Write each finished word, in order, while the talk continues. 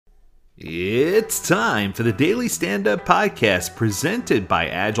It's time for the Daily Stand Up Podcast presented by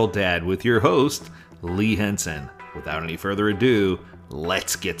AgileDad with your host, Lee Henson. Without any further ado,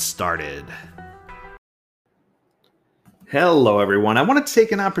 let's get started. Hello, everyone. I want to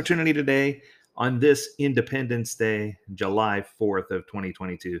take an opportunity today on this Independence Day, July 4th of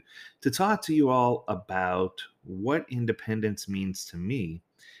 2022, to talk to you all about what independence means to me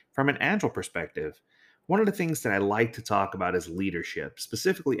from an Agile perspective. One of the things that I like to talk about is leadership,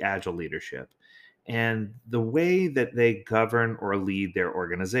 specifically Agile leadership, and the way that they govern or lead their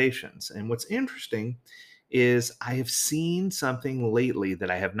organizations. And what's interesting is I have seen something lately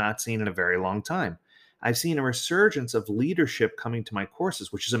that I have not seen in a very long time. I've seen a resurgence of leadership coming to my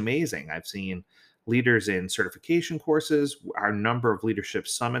courses, which is amazing. I've seen leaders in certification courses. Our number of leadership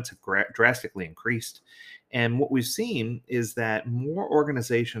summits have drastically increased. And what we've seen is that more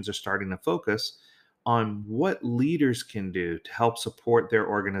organizations are starting to focus on what leaders can do to help support their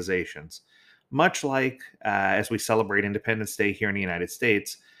organizations. Much like as we celebrate Independence Day here in the United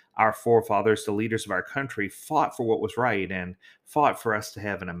States, our forefathers, the leaders of our country, fought for what was right and fought for us to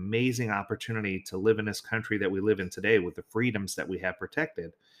have an amazing opportunity to live in this country that we live in today with the freedoms that we have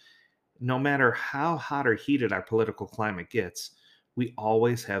protected. No matter how hot or heated our political climate gets, we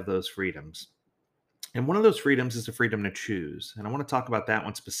always have those freedoms. And one of those freedoms is the freedom to choose. And I want to talk about that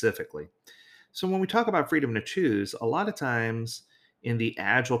one specifically. So, when we talk about freedom to choose, a lot of times in the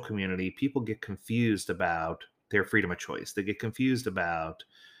Agile community, people get confused about their freedom of choice. They get confused about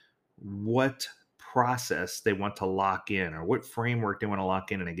what process they want to lock in or what framework they want to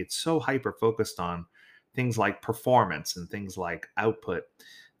lock in. And they get so hyper focused on things like performance and things like output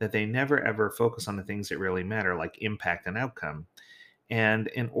that they never ever focus on the things that really matter, like impact and outcome. And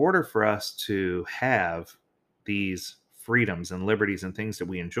in order for us to have these freedoms and liberties and things that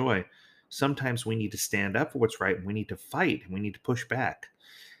we enjoy, sometimes we need to stand up for what's right. And we need to fight and we need to push back.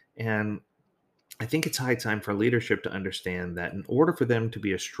 And I think it's high time for leadership to understand that in order for them to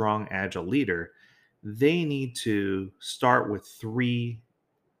be a strong, agile leader, they need to start with three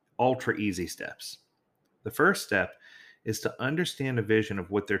ultra easy steps. The first step is to understand a vision of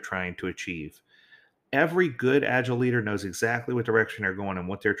what they're trying to achieve. Every good agile leader knows exactly what direction they're going and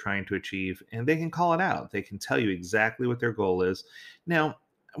what they're trying to achieve, and they can call it out. They can tell you exactly what their goal is. Now,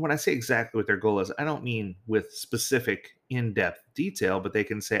 when I say exactly what their goal is, I don't mean with specific in depth detail, but they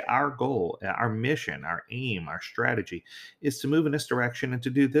can say, our goal, our mission, our aim, our strategy is to move in this direction and to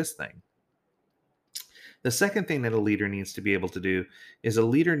do this thing. The second thing that a leader needs to be able to do is a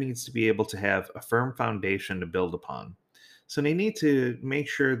leader needs to be able to have a firm foundation to build upon. So they need to make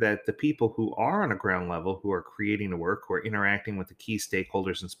sure that the people who are on a ground level, who are creating the work, who are interacting with the key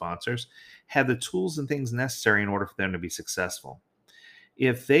stakeholders and sponsors, have the tools and things necessary in order for them to be successful.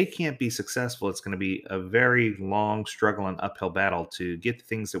 If they can't be successful, it's going to be a very long struggle and uphill battle to get the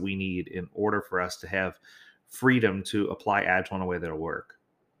things that we need in order for us to have freedom to apply Agile in a way that'll work.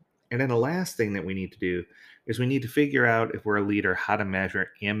 And then the last thing that we need to do is we need to figure out, if we're a leader, how to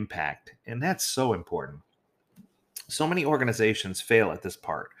measure impact. And that's so important. So many organizations fail at this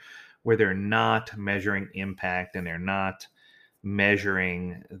part where they're not measuring impact and they're not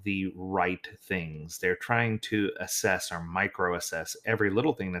measuring the right things. They're trying to assess or micro assess every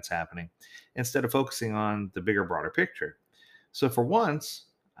little thing that's happening instead of focusing on the bigger, broader picture. So, for once,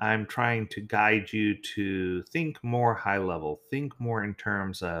 I'm trying to guide you to think more high level, think more in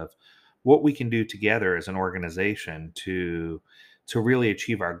terms of what we can do together as an organization to really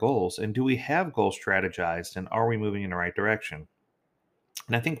achieve our goals. And do we have goals strategized, and are we moving in the right direction?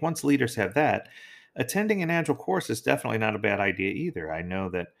 And I think once leaders have that, attending an Agile course is definitely not a bad idea either. I know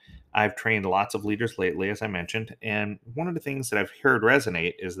that I've trained lots of leaders lately, as I mentioned, and one of the things that I've heard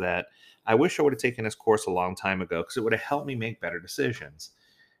resonate is that I wish I would have taken this course a long time ago because it would have helped me make better decisions.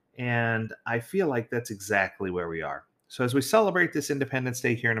 And I feel like that's exactly where we are. So, as we celebrate this Independence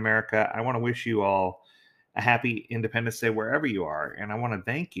Day here in America, I want to wish you all a happy Independence Day wherever you are. And I want to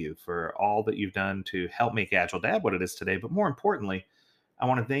thank you for all that you've done to help make AgileDad what it is today. But more importantly, I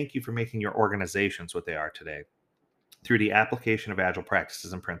want to thank you for making your organizations what they are today through the application of Agile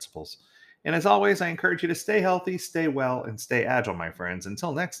practices and principles. And as always, I encourage you to stay healthy, stay well, and stay agile, my friends.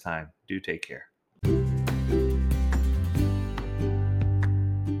 Until next time, do take care.